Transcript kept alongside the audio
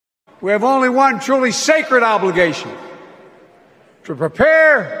we have only one truly sacred obligation: to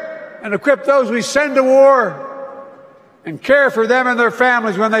prepare and equip those we send to war and care for them and their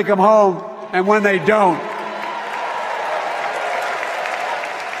families when they come home and when they don't.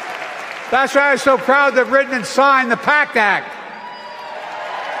 That's why I'm so proud to have written and signed the PACT Act,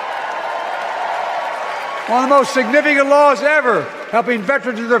 one of the most significant laws ever, helping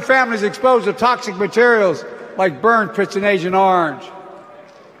veterans and their families exposed to toxic materials like burn pits in Agent Orange.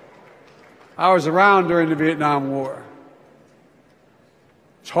 I was around during the Vietnam War.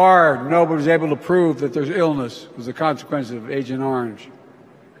 It's hard. Nobody was able to prove that there's illness was a consequence of Agent Orange.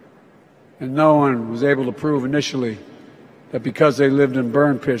 And no one was able to prove initially that because they lived in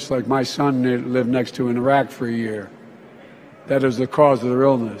burn pits like my son lived next to in Iraq for a year, that is the cause of their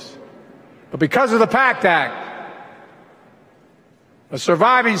illness. But because of the PACT Act, a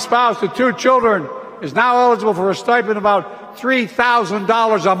surviving spouse with 2 children is now eligible for a stipend of about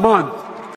 $3,000 a month.